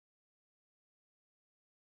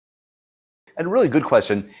And a really good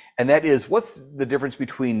question, and that is, what's the difference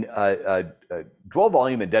between dwell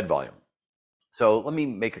volume and dead volume? So let me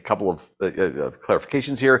make a couple of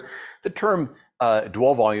clarifications here. The term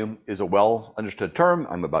dwell volume is a well understood term.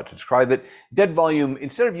 I'm about to describe it. Dead volume,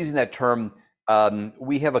 instead of using that term,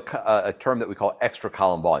 we have a term that we call extra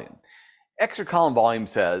column volume. Extra column volume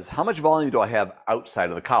says, how much volume do I have outside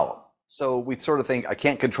of the column? So we sort of think, I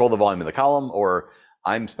can't control the volume of the column, or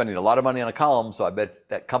I'm spending a lot of money on a column, so I bet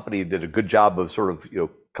that company did a good job of sort of,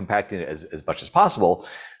 compacting it as much as possible.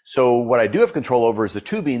 So what I do have control over is the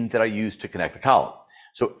tubing that I use to connect the column.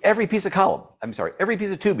 So every piece of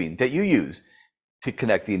tubing that you use to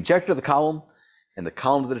connect the injector to the column and the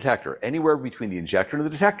column to the detector, anywhere between the injector and the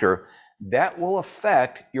detector, that will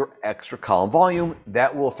affect your extra column volume.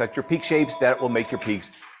 That will affect your peak shapes. That will make your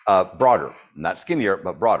peaks broader, not skinnier,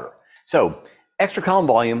 but broader. So extra column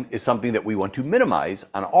volume is something that we want to minimize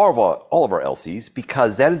on all of our LCs,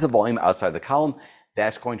 because that is the volume outside the column.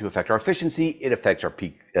 That's going to affect our efficiency. It affects our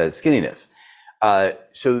peak skinniness.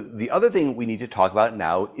 So the other thing we need to talk about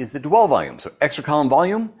now is the dwell volume. So extra column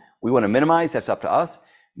volume, we want to minimize. That's up to us.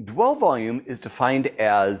 Dwell volume is defined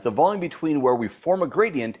as the volume between where we form a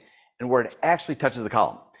gradient and where it actually touches the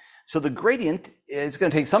column. So the gradient is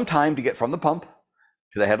going to take some time to get from the pump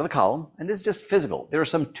to the head of the column, and this is just physical. There is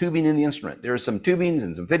some tubing in the instrument. There are some tubings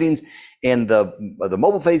and some fittings, and the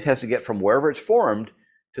mobile phase has to get from wherever it's formed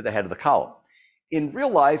to the head of the column. In real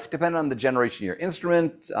life, depending on the generation of your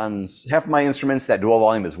instrument, on half of my instruments, that dwell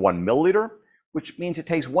volume is 1 milliliter, which means it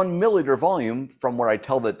takes 1 milliliter volume from where I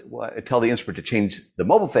tell the instrument to change the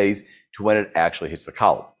mobile phase to when it actually hits the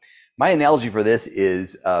column. My analogy for this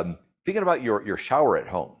is thinking about your shower at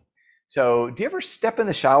home. So do you ever step in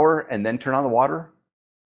the shower and then turn on the water?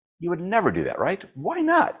 You would never do that, right? Why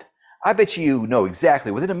not? I bet you know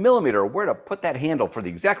exactly within a millimeter where to put that handle for the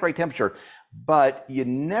exact right temperature, but you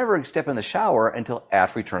never step in the shower until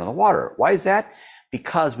after we turn on the water. Why is that?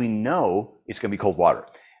 Because we know it's going to be cold water.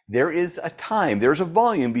 There is a time, there's a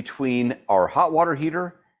volume between our hot water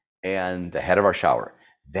heater and the head of our shower.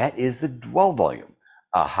 That is the dwell volume.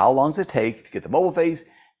 How long does it take to get the mobile phase,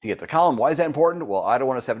 to get the column? Why is that important? Well, I don't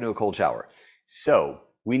want to step into a cold shower. So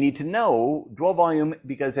we need to know dwell volume,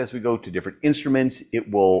 because as we go to different instruments,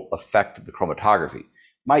 it will affect the chromatography.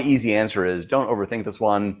 My easy answer is, don't overthink this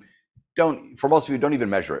one. For most of you, don't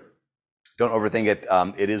even measure it. Don't overthink it.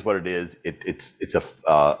 It is what it is. It's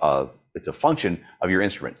a function of your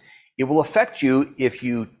instrument. It will affect you if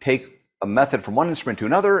you take a method from one instrument to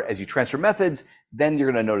another. As you transfer methods, then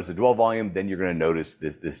you're going to notice the dwell volume. Then you're going to notice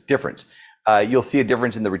this difference. You'll see a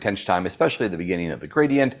difference in the retention time, especially at the beginning of the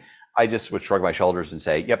gradient. I just would shrug my shoulders and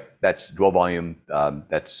say, yep, that's dwell volume.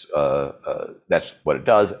 That's what it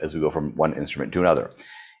does as we go from one instrument to another.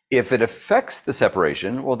 If it affects the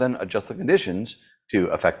separation, well, then adjust the conditions to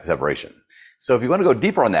affect the separation. So if you want to go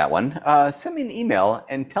deeper on that one, send me an email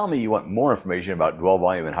and tell me you want more information about dwell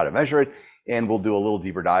volume and how to measure it, and we'll do a little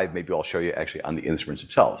deeper dive. Maybe I'll show you actually on the instruments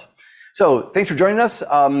themselves. So thanks for joining us.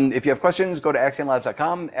 If you have questions, go to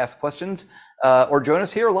axionlabs.com, ask questions, or join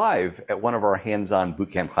us here live at one of our hands-on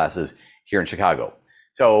bootcamp classes here in Chicago.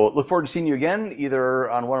 So look forward to seeing you again,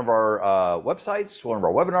 either on one of our websites, one of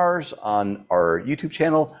our webinars, on our YouTube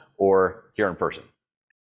channel, or here in person.